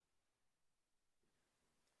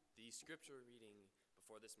The scripture reading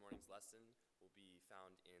before this morning's lesson will be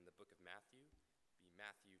found in the book of Matthew, be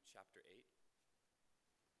Matthew chapter 8.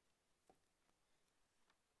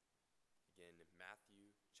 Again,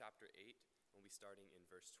 Matthew chapter 8, we'll be starting in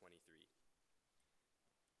verse 23.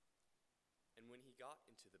 And when he got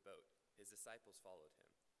into the boat, his disciples followed him.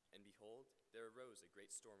 And behold, there arose a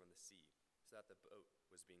great storm on the sea, so that the boat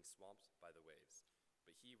was being swamped by the waves.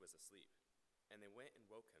 But he was asleep. And they went and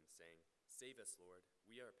woke him, saying, "Save us, Lord,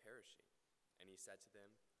 we are perishing." And he said to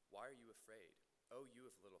them, "Why are you afraid, O you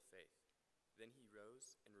of little faith?" Then he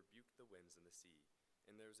rose and rebuked the winds and the sea,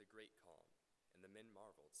 and there was a great calm. And the men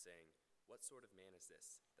marveled, saying, "What sort of man is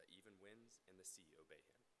this, that even winds and the sea obey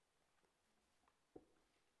him?"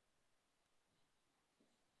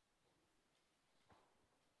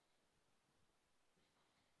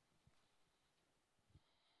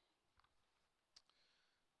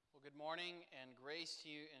 Well, good morning, and grace to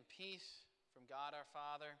you and peace from God our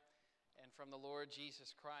Father and from the Lord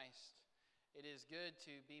Jesus Christ. It is good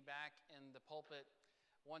to be back in the pulpit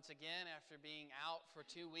once again after being out for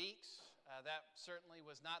 2 weeks. That certainly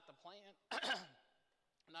was not the plan.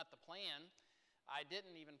 Not the plan. I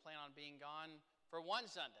didn't even plan on being gone for one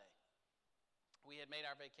Sunday. We had made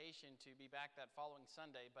our vacation to be back that following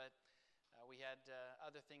Sunday, but we had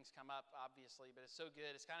other things come up, obviously, but it's so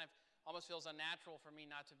good. It's kind of almost feels unnatural for me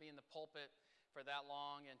not to be in the pulpit for that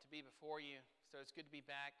long and to be before you. So it's good to be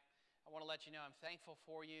back. I want to let you know I'm thankful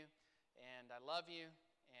for you, and I love you,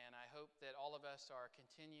 and I hope that all of us are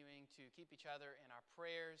continuing to keep each other in our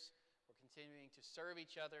prayers. We're continuing to serve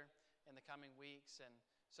each other in the coming weeks, and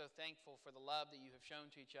so thankful for the love that you have shown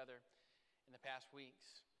to each other in the past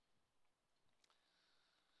weeks.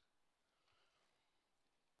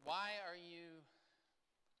 Why are you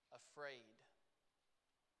afraid?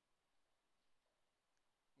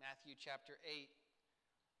 Matthew chapter 8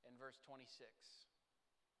 and verse 26.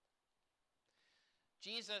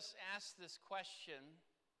 Jesus asked this question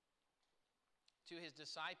to his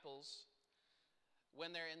disciples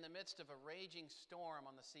when they're in the midst of a raging storm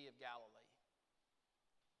on the Sea of Galilee.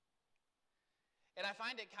 And I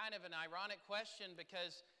find it kind of an ironic question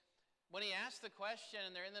because when he asked the question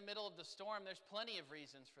and they're in the middle of the storm, there's plenty of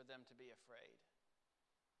reasons for them to be afraid.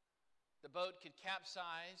 The boat could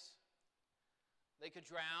capsize. They could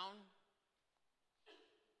drown.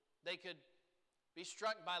 They could be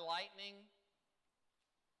struck by lightning.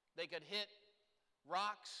 They could hit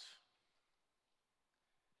rocks.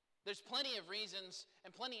 There's plenty of reasons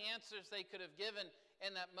and plenty of answers they could have given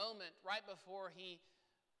in that moment right before he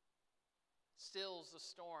stills the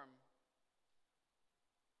storm.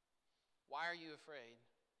 Why are you afraid?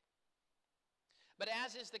 But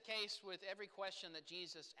as is the case with every question that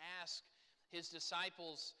Jesus asked his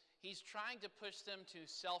disciples, he's trying to push them to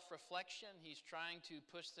self-reflection. He's trying to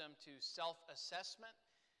push them to self-assessment.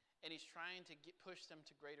 And he's trying to push them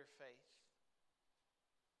to greater faith.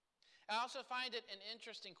 I also find it an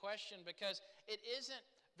interesting question because it isn't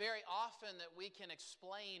very often that we can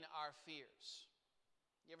explain our fears.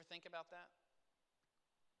 You ever think about that?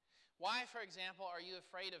 Why, for example, are you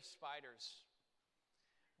afraid of spiders?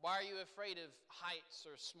 Why are you afraid of heights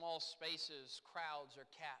or small spaces, crowds, or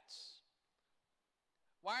cats?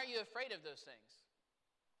 Why are you afraid of those things?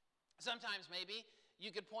 Sometimes maybe you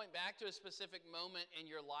could point back to a specific moment in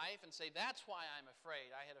your life and say, that's why I'm afraid.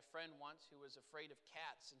 I had a friend once who was afraid of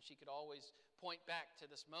cats, and she could always point back to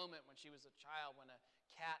this moment when she was a child when a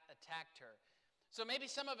cat attacked her. So maybe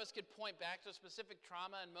some of us could point back to a specific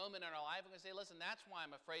trauma and moment in our life and say, listen, that's why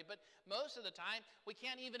I'm afraid. But most of the time, we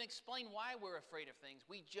can't even explain why we're afraid of things.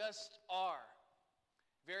 We just are.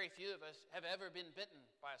 Very few of us have ever been bitten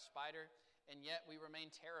by a spider, and yet we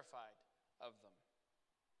remain terrified of them.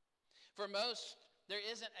 For most, there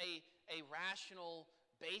isn't a rational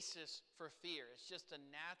basis for fear. It's just a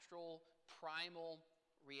natural, primal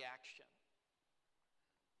reaction.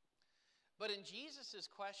 But in Jesus'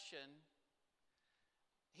 question,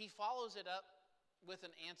 he follows it up with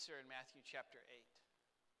an answer in Matthew chapter 8.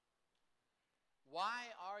 Why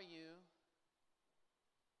are you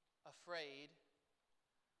afraid,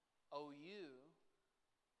 O you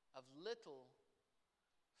of little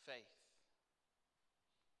faith?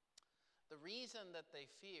 The reason that they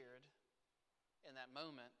feared in that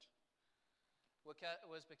moment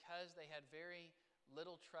was because they had very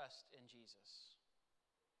little trust in Jesus.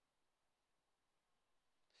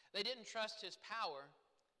 They didn't trust his power,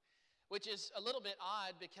 which is a little bit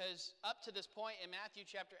odd because up to this point in Matthew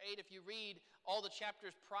chapter 8, if you read all the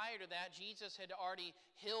chapters prior to that, Jesus had already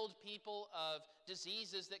healed people of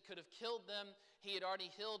diseases that could have killed them. He had already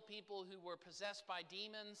healed people who were possessed by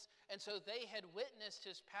demons. And so they had witnessed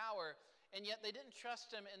his power and yet they didn't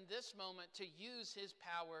trust him in this moment to use his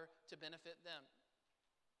power to benefit them.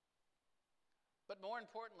 But more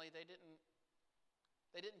importantly, they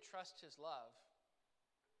didn't trust his love.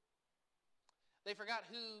 They forgot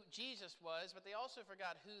who Jesus was, but they also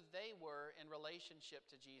forgot who they were in relationship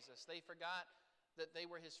to Jesus. They forgot that they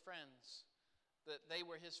were his friends, that they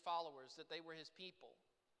were his followers, that they were his people.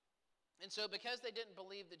 And so because they didn't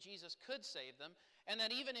believe that Jesus could save them, and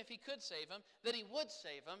that even if he could save them, that he would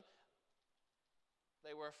save them,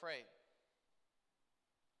 they were afraid.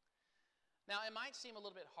 Now, it might seem a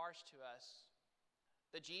little bit harsh to us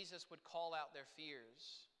that Jesus would call out their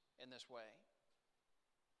fears in this way.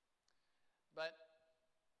 But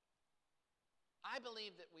I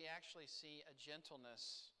believe that we actually see a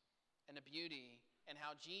gentleness and a beauty in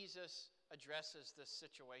how Jesus addresses this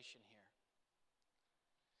situation here.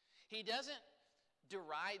 He doesn't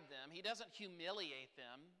deride them. He doesn't humiliate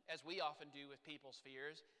them, as we often do with people's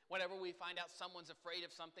fears. Whenever we find out someone's afraid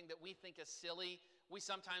of something that we think is silly, we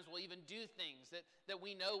sometimes will even do things that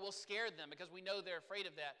we know will scare them because we know they're afraid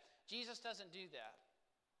of that. Jesus doesn't do that.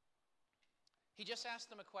 He just asks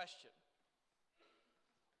them a question.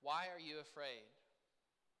 Why are you afraid?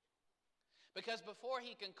 Because before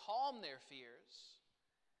he can calm their fears,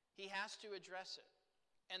 he has to address it.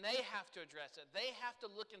 And they have to address it. They have to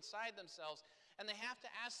look inside themselves and they have to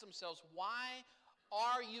ask themselves, why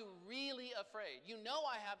are you really afraid? You know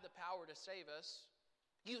I have the power to save us.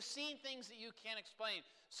 You've seen things that you can't explain.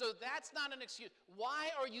 So that's not an excuse. Why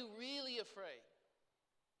are you really afraid?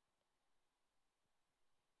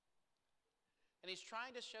 And he's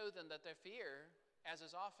trying to show them that their fear, as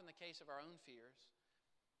is often the case of our own fears,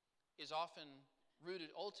 is often rooted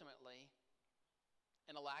ultimately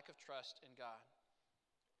in a lack of trust in God.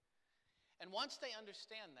 And once they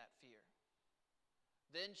understand that fear,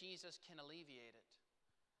 then Jesus can alleviate it.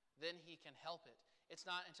 Then he can help it. It's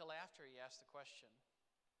not until after he asks the question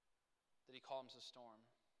that he calms the storm.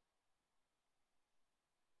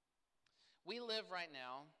 We live right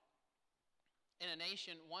now in a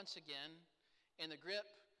nation, once again, in the grip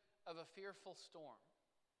of a fearful storm.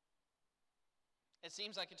 It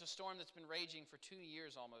seems like it's a storm that's been raging for 2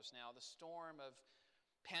 years almost now. The storm of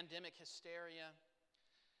pandemic hysteria,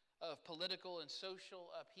 of political and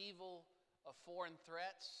social upheaval, of foreign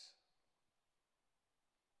threats.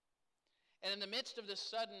 And in the midst of this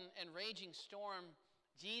sudden and raging storm,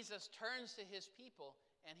 Jesus turns to his people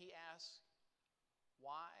and he asks,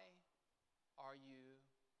 why are you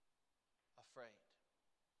afraid?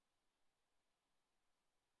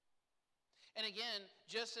 And again,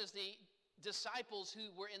 just as the disciples who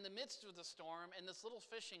were in the midst of the storm in this little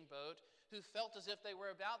fishing boat, who felt as if they were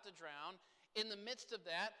about to drown, in the midst of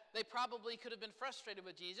that, they probably could have been frustrated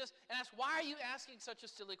with Jesus and asked, why are you asking such a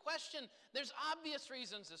silly question? There's obvious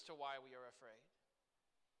reasons as to why we are afraid.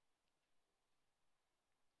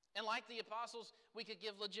 And like the apostles, we could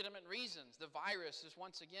give legitimate reasons. The virus is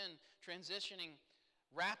once again transitioning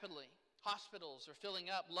rapidly. Hospitals are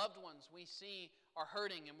filling up. Loved ones we see are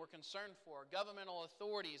hurting and we're concerned for. Governmental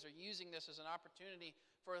authorities are using this as an opportunity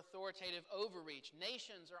for authoritative overreach.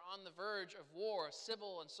 Nations are on the verge of war.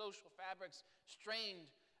 Civil and social fabrics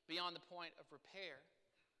strained beyond the point of repair.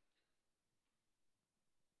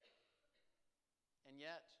 And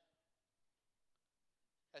yet,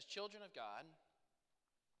 as children of God,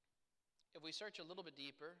 if we search a little bit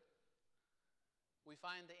deeper, we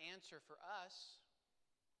find the answer for us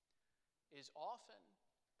is often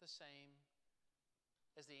the same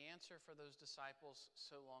as the answer for those disciples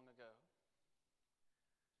so long ago.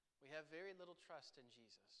 We have very little trust in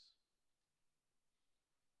Jesus.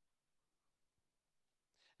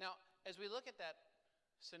 Now, as we look at that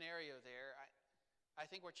scenario there, I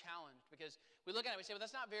think we're challenged because we look at it and we say, well,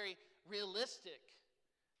 that's not very realistic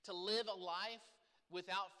to live a life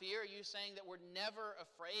without fear. Are you saying that we're never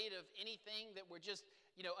afraid of anything, that we're just,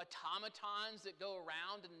 automatons that go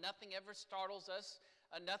around and nothing ever startles us,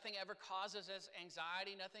 nothing ever causes us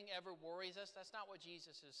anxiety, nothing ever worries us? That's not what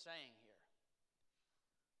Jesus is saying here.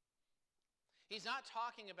 He's not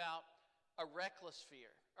talking about a reckless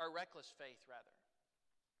fear, or a reckless faith, rather,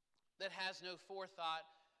 that has no forethought,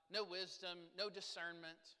 no wisdom, no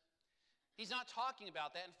discernment. He's not talking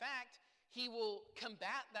about that. In fact, he will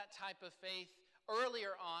combat that type of faith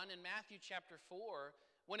earlier on in Matthew chapter 4,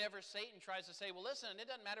 whenever Satan tries to say, well, listen, it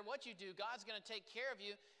doesn't matter what you do, God's going to take care of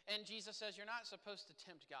you. And Jesus says, you're not supposed to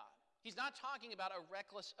tempt God. He's not talking about a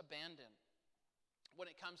reckless abandon when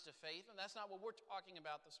it comes to faith, and that's not what we're talking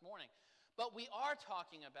about this morning. But we are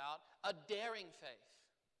talking about a daring faith.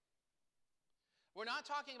 We're not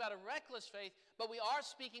talking about a reckless faith, but we are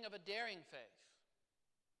speaking of a daring faith.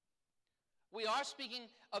 We are speaking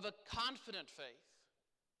of a confident faith.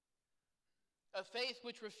 A faith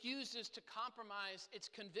which refuses to compromise its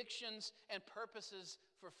convictions and purposes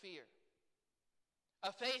for fear.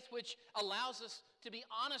 A faith which allows us to be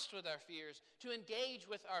honest with our fears, to engage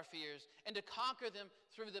with our fears, and to conquer them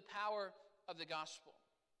through the power of the gospel.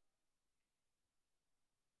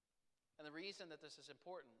 And the reason that this is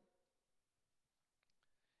important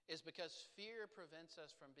is because fear prevents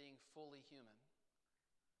us from being fully human.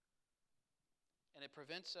 And it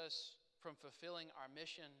prevents us from fulfilling our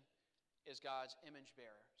mission as God's image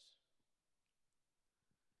bearers.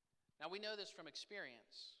 Now we know this from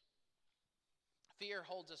experience. Fear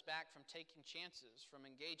holds us back from taking chances, from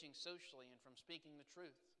engaging socially, and from speaking the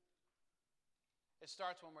truth. It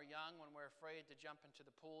starts when we're young, when we're afraid to jump into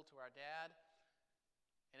the pool to our dad,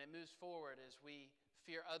 and it moves forward as we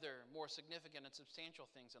fear other, more significant and substantial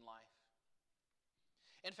things in life.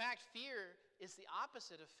 In fact, fear is the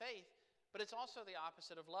opposite of faith, but it's also the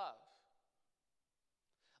opposite of love.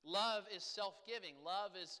 Love is self-giving.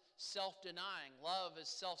 Love is self-denying. Love is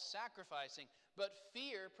self-sacrificing. But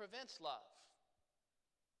fear prevents love.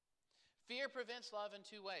 Fear prevents love in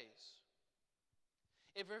two ways.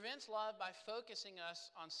 It prevents love by focusing us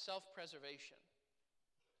on self-preservation.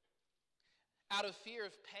 Out of fear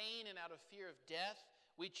of pain and out of fear of death,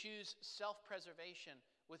 we choose self-preservation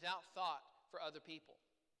without thought for other people.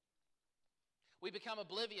 We become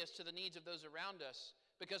oblivious to the needs of those around us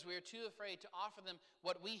because we are too afraid to offer them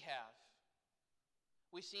what we have.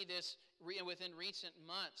 We see this within recent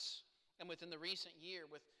months and within the recent year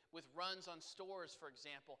with runs on stores, for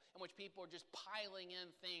example, in which people are just piling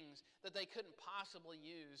in things that they couldn't possibly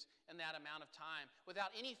use in that amount of time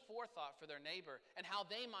without any forethought for their neighbor and how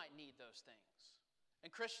they might need those things.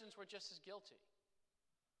 And Christians were just as guilty.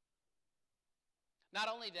 Not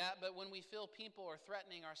only that, but when we feel people are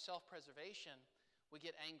threatening our self-preservation, we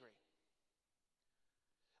get angry.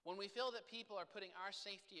 When we feel that people are putting our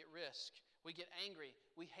safety at risk, we get angry,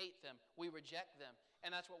 we hate them, we reject them. And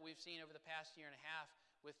that's what we've seen over the past year and a half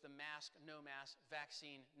with the mask, no mask,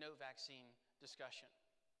 vaccine, no vaccine discussion.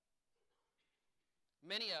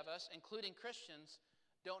 Many of us, including Christians,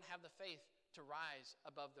 don't have the faith to rise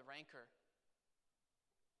above the rancor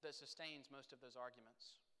that sustains most of those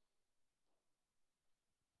arguments.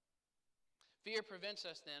 Fear prevents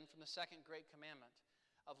us then from the second great commandment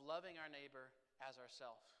of loving our neighbor as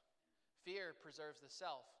ourself. Fear preserves the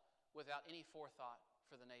self without any forethought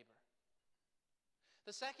for the neighbor.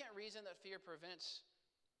 The second reason that fear prevents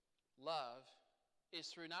love is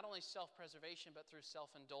through not only self-preservation, but through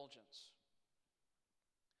self-indulgence.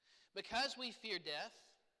 Because we fear death,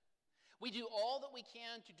 we do all that we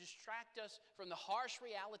can to distract us from the harsh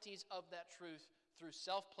realities of that truth through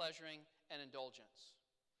self-pleasuring and indulgence.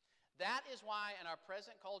 That is why in our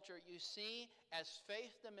present culture you see as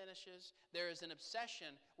faith diminishes, there is an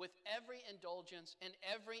obsession with every indulgence and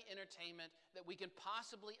every entertainment that we can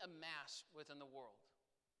possibly amass within the world.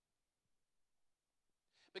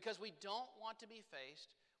 Because we don't want to be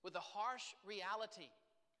faced with the harsh reality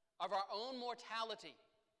of our own mortality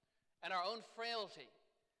and our own frailty.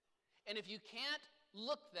 And if you can't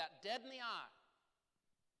look that dead in the eye,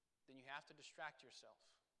 then you have to distract yourself.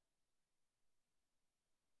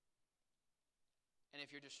 And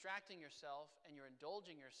if you're distracting yourself and you're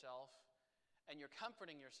indulging yourself and you're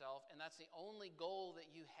comforting yourself, and that's the only goal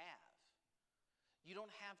that you have, you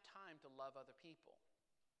don't have time to love other people.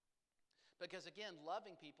 Because again,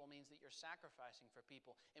 loving people means that you're sacrificing for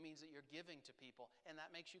people. It means that you're giving to people, and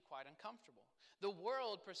that makes you quite uncomfortable. The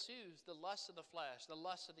world pursues the lust of the flesh, the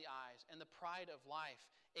lust of the eyes, and the pride of life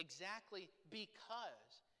exactly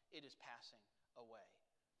because it is passing away.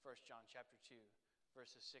 1 John chapter 2,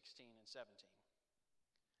 verses 16 and 17.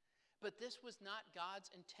 But this was not God's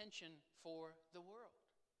intention for the world.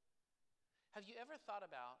 Have you ever thought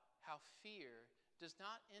about how fear does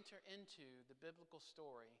not enter into the biblical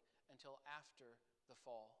story until after the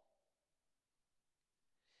fall?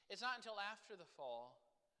 It's not until after the fall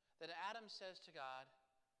that Adam says to God,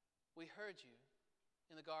 "We heard you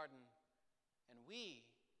in the garden, and we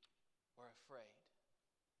were afraid."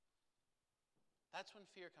 That's when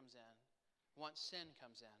fear comes in, once sin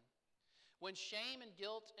comes in. When shame and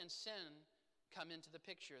guilt and sin come into the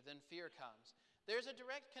picture, then fear comes. There's a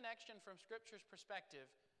direct connection from Scripture's perspective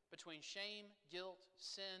between shame, guilt,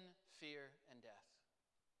 sin, fear, and death.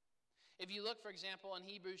 If you look, for example, in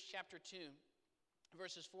Hebrews chapter 2,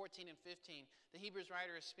 verses 14 and 15, the Hebrews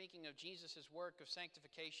writer is speaking of Jesus' work of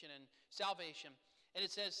sanctification and salvation. And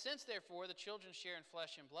it says, "Since therefore the children share in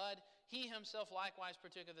flesh and blood, he himself likewise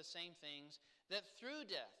partook of the same things, that through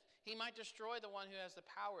death he might destroy the one who has the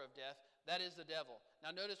power of death, that is the devil."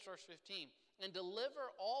 Now notice verse 15. "And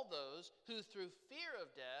deliver all those who through fear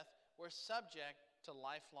of death were subject to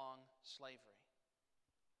lifelong slavery."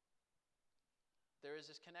 there is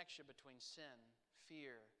this connection between sin,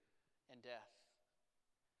 fear, and death.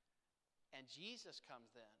 And Jesus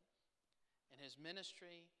comes then in his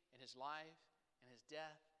ministry, in his life, in his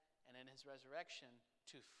death, and in his resurrection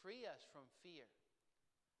to free us from fear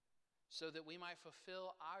so that we might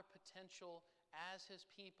fulfill our potential as his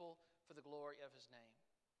people for the glory of his name.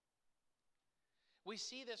 We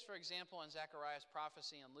see this, for example, in Zechariah's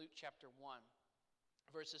prophecy in Luke chapter 1,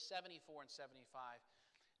 verses 74 and 75.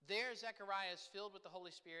 There, Zechariah is filled with the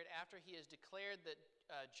Holy Spirit after he has declared that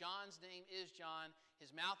John's name is John. His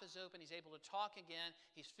mouth is open. He's able to talk again.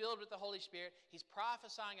 He's filled with the Holy Spirit. He's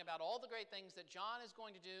prophesying about all the great things that John is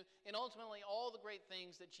going to do and ultimately all the great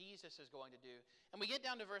things that Jesus is going to do. And we get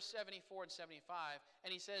down to verse 74 and 75, and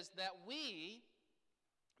he says that we,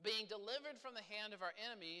 being delivered from the hand of our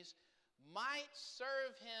enemies, might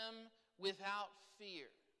serve him without fear,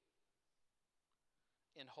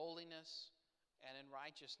 in holiness and in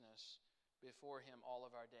righteousness before him all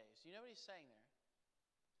of our days. You know what he's saying there?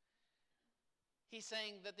 He's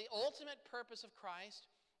saying that the ultimate purpose of Christ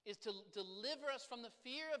is to deliver us from the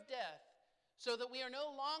fear of death so that we are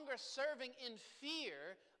no longer serving in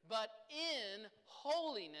fear, but in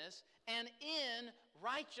holiness and in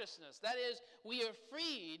righteousness. That is, we are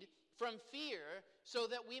freed from fear so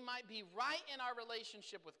that we might be right in our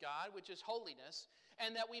relationship with God, which is holiness,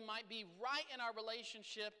 and that we might be right in our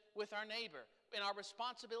relationship with our neighbor, in our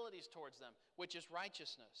responsibilities towards them, which is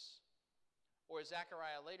righteousness. Or as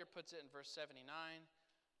Zechariah later puts it in verse 79,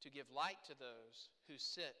 to give light to those who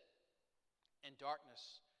sit in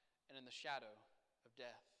darkness and in the shadow of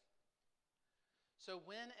death. So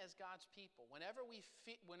when, as God's people, whenever we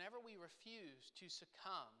refuse to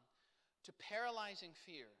succumb to paralyzing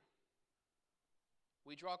fear,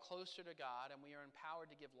 we draw closer to God and we are empowered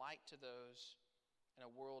to give light to those in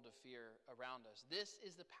a world of fear around us. This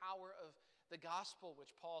is the power of the gospel,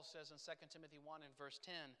 which Paul says in 2 Timothy 1 and verse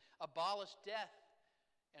 10, abolished death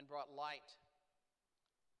and brought light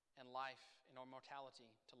and life and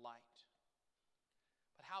immortality to light.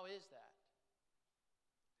 But how is that?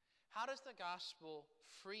 How does the gospel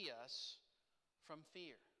free us from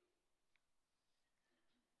fear,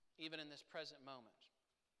 even in this present moment?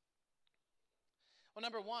 Well,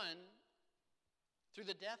 number one, through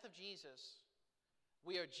the death of Jesus,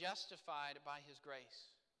 we are justified by his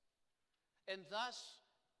grace. And thus,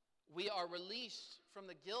 we are released from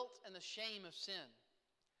the guilt and the shame of sin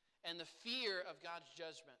and the fear of God's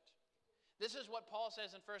judgment. This is what Paul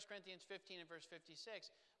says in 1 Corinthians 15 and verse 56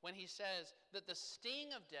 when he says that the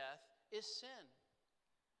sting of death is sin.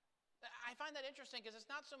 I find that interesting because it's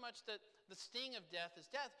not so much that the sting of death is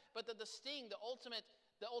death, but that the sting, the ultimate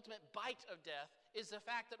bite of death, is the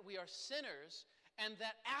fact that we are sinners and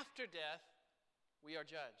that after death we are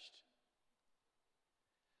judged.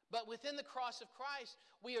 But within the cross of Christ,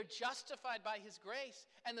 we are justified by his grace,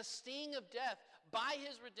 and the sting of death by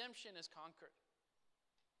his redemption is conquered.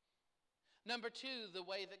 Number two, the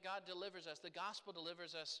way that God delivers us, the gospel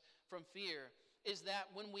delivers us from fear, is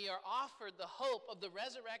that when we are offered the hope of the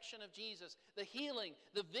resurrection of Jesus, the healing,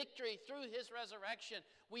 the victory through his resurrection,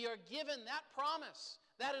 we are given that promise.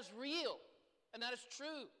 That is real, and that is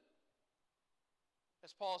true.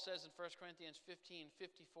 As Paul says in 1 Corinthians 15,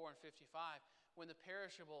 54 and 55, when the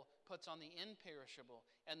perishable puts on the imperishable,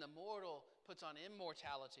 and the mortal puts on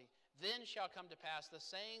immortality, then shall come to pass the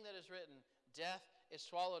saying that is written, death is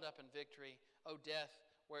swallowed up in victory. O death,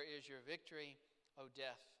 where is your victory? O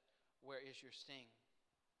death, where is your sting?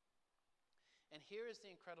 And here is the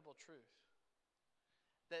incredible truth,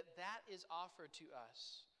 that is offered to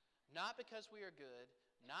us, not because we are good,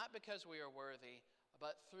 not because we are worthy,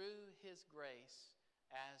 but through his grace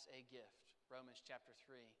as a gift. Romans chapter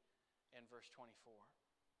 3 and verse 24.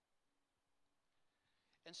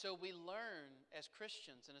 And so we learn as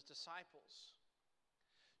Christians and as disciples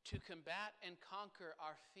to combat and conquer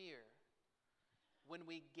our fear when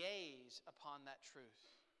we gaze upon that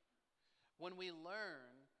truth. When we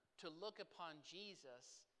learn to look upon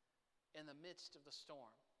Jesus in the midst of the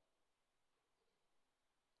storm.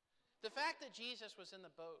 The fact that Jesus was in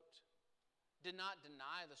the boat did not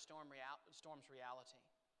deny the storm's reality.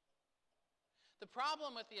 The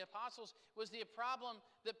problem with the apostles was the problem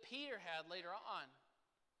that Peter had later on.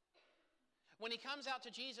 When he comes out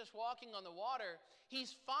to Jesus walking on the water,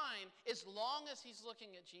 he's fine as long as he's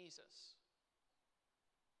looking at Jesus.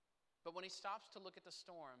 But when he stops to look at the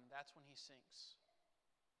storm, that's when he sinks.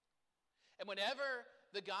 And whenever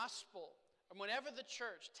the gospel, or whenever the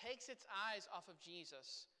church takes its eyes off of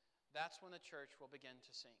Jesus, that's when the church will begin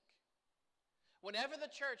to sink. Whenever the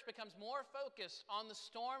church becomes more focused on the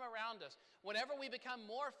storm around us, whenever we become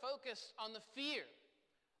more focused on the fear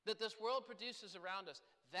that this world produces around us,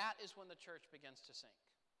 that is when the church begins to sink.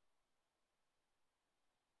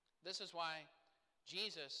 This is why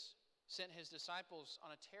Jesus sent his disciples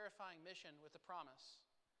on a terrifying mission with the promise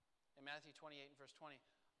in Matthew 28 and verse 20,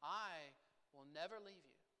 I will never leave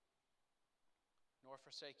you nor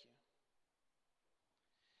forsake you.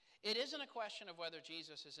 It isn't a question of whether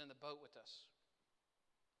Jesus is in the boat with us.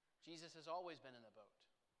 Jesus has always been in the boat.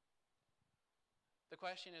 The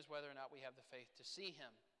question is whether or not we have the faith to see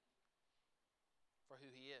him for who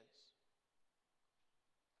he is.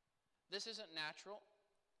 This isn't natural.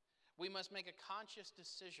 We must make a conscious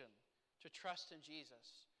decision to trust in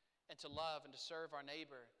Jesus and to love and to serve our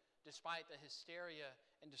neighbor despite the hysteria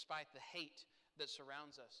and despite the hate that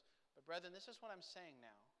surrounds us. But brethren, this is what I'm saying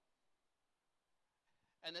now.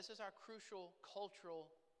 And this is our crucial cultural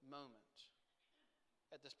moment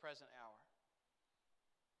at this present hour.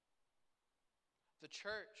 The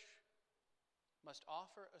church must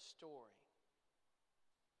offer a story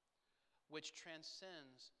which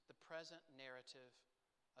transcends the present narrative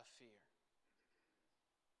of fear.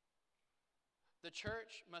 The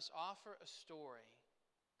church must offer a story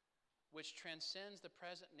which transcends the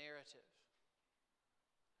present narrative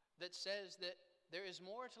that says that there is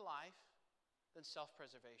more to life than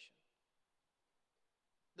self-preservation.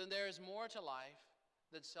 That there is more to life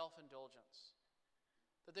than self-indulgence.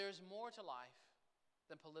 That there is more to life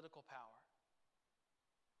than political power.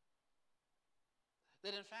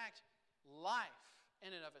 That in fact, life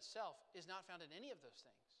in and of itself is not found in any of those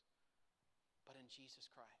things, but in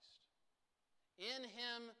Jesus Christ. In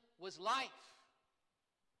him was life,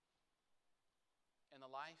 and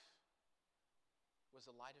the life was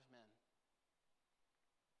the light of men.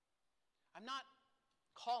 I'm not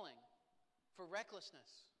calling for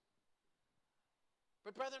recklessness.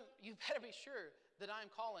 But brethren, you better be sure that I'm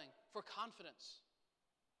calling for confidence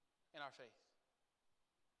in our faith.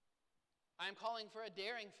 I am calling for a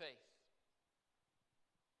daring faith,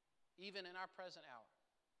 even in our present hour.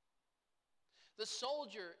 The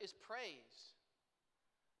soldier is praised,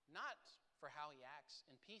 not for how he acts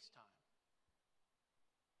in peacetime,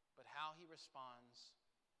 but how he responds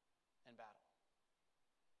in battle.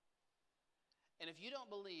 And if you don't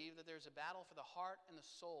believe that there's a battle for the heart and the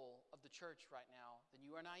soul of the church right now, then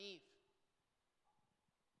you are naive.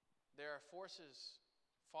 There are forces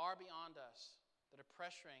far beyond us that are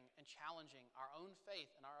pressuring and challenging our own faith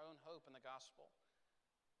and our own hope in the gospel.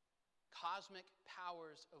 Cosmic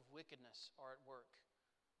powers of wickedness are at work.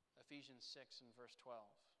 Ephesians 6 and verse 12.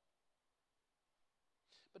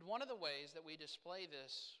 But one of the ways that we display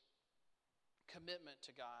this commitment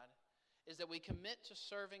to God is that we commit to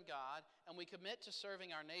serving God and we commit to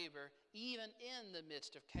serving our neighbor even in the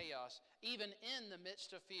midst of chaos, even in the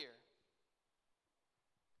midst of fear.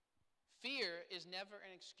 Fear is never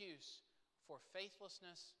an excuse for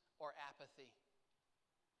faithlessness or apathy.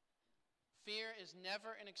 Fear is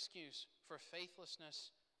never an excuse for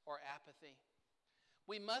faithlessness or apathy.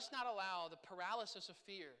 We must not allow the paralysis of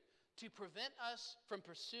fear to prevent us from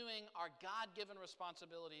pursuing our God-given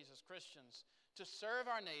responsibilities as Christians, to serve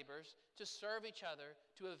our neighbors, to serve each other,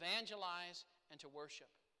 to evangelize, and to worship.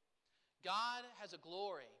 God has a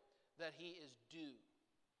glory that he is due.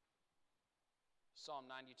 Psalm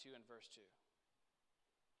 92 and verse 2.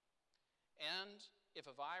 And if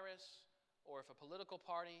a virus or if a political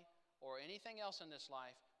party or anything else in this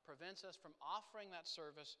life prevents us from offering that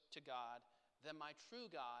service to God, then my true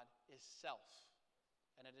God is self,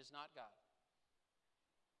 and it is not God.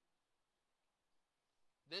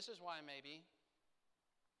 This is why maybe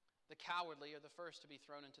the cowardly are the first to be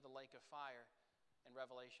thrown into the lake of fire in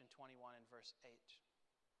Revelation 21 and verse 8.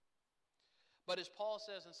 But as Paul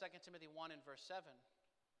says in 2 Timothy 1 and verse 7,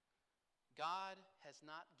 God has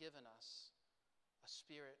not given us a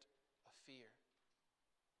spirit of fear,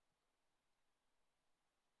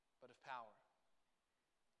 but of power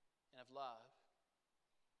and of love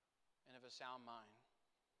and of a sound mind.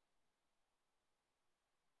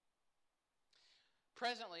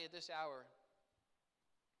 Presently at this hour,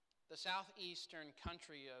 the southeastern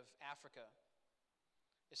country of Africa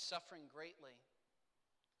is suffering greatly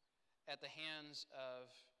at the hands of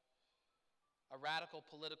a radical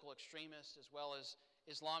political extremist as well as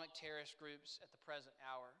Islamic terrorist groups at the present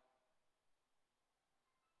hour.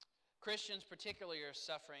 Christians particularly are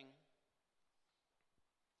suffering.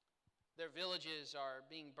 Their villages are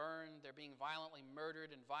being burned, they're being violently murdered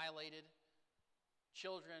and violated.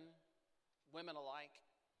 Children, women alike.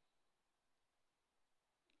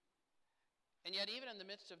 And yet, even in the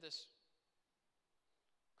midst of this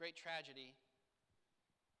great tragedy,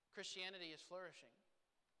 Christianity is flourishing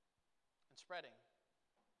and spreading.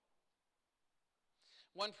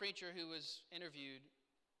 One preacher who was interviewed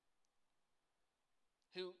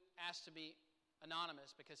who asked to be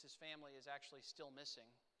anonymous because his family is actually still missing,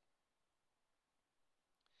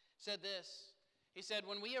 said this. He said,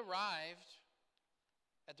 when we arrived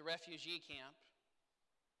at the refugee camp,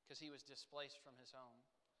 because he was displaced from his home,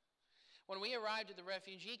 when we arrived at the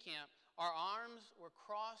refugee camp, our arms were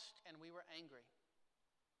crossed and we were angry.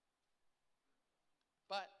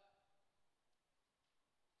 But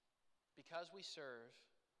because we serve,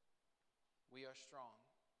 we are strong.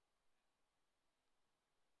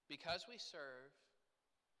 Because we serve,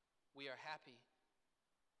 we are happy.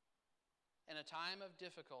 In a time of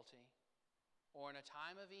difficulty or in a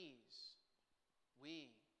time of ease,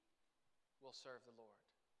 we will serve the Lord.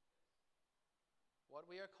 What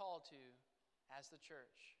we are called to as the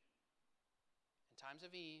church in times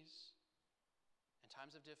of ease and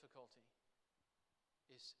times of difficulty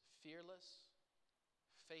is fearless,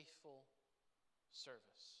 faithful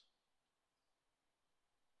service,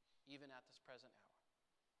 even at this present hour.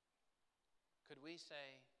 Could we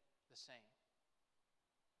say the same?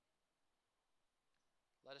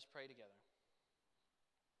 Let us pray together.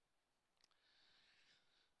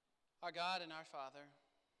 Our God and our Father,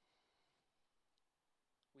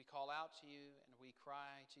 we call out to you and we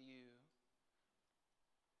cry to you,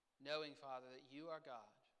 knowing, Father, that you are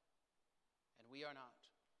God and we are not.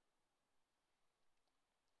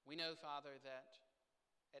 We know, Father, that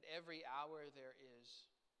at every hour there is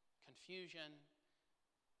confusion,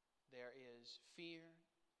 there is fear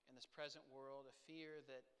in this present world, a fear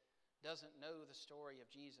that doesn't know the story of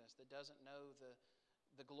Jesus, that doesn't know the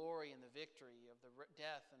glory and the victory of the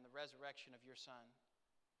death and the resurrection of your Son.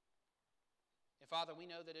 And Father, we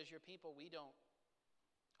know that as your people, we don't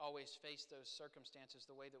always face those circumstances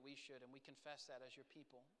the way that we should, and we confess that as your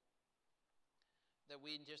people, that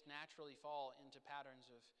we just naturally fall into patterns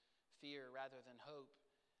of fear rather than hope,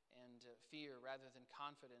 and fear rather than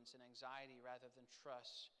confidence, and anxiety rather than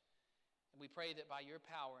trust. And we pray that by your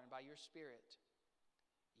power and by your Spirit,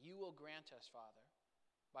 you will grant us, Father,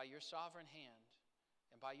 by your sovereign hand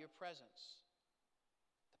and by your presence,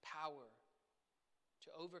 the power to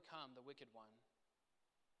overcome the wicked one.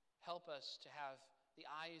 Help us to have the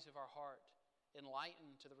eyes of our heart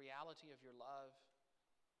enlightened to the reality of your love.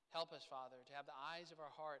 Help us, Father, to have the eyes of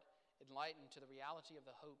our heart enlightened to the reality of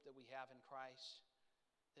the hope that we have in Christ,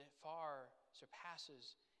 that it far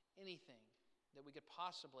surpasses anything that we could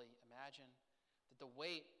possibly imagine, that the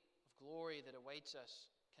weight of glory that awaits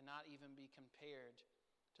us cannot even be compared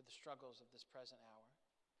to the struggles of this present hour.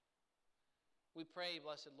 We pray,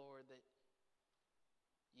 blessed Lord, that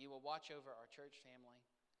you will watch over our church family,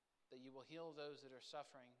 that you will heal those that are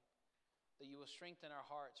suffering, that you will strengthen our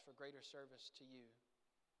hearts for greater service to you.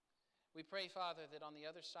 We pray, Father, that on the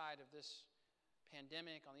other side of this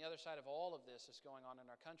pandemic, on the other side of all of this that's going on in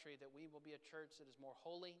our country, that we will be a church that is more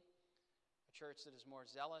holy, a church that is more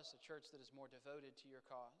zealous, a church that is more devoted to your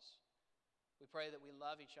cause. We pray that we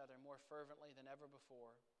love each other more fervently than ever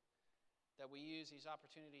before, that we use these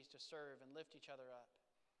opportunities to serve and lift each other up,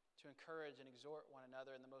 to encourage and exhort one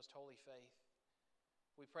another in the most holy faith.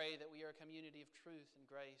 We pray that we are a community of truth and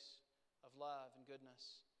grace, of love and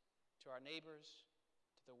goodness to our neighbors,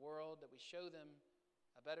 to the world, that we show them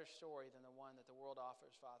a better story than the one that the world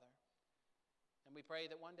offers, Father. And we pray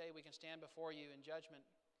that one day we can stand before you in judgment,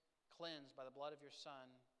 cleansed by the blood of your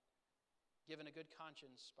Son, given a good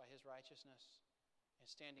conscience by his righteousness, and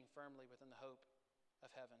standing firmly within the hope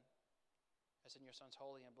of heaven. As in your Son's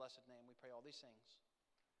holy and blessed name, we pray all these things.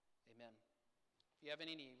 Amen. If you have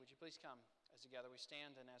any need, would you please come as together we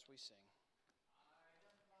stand and as we sing.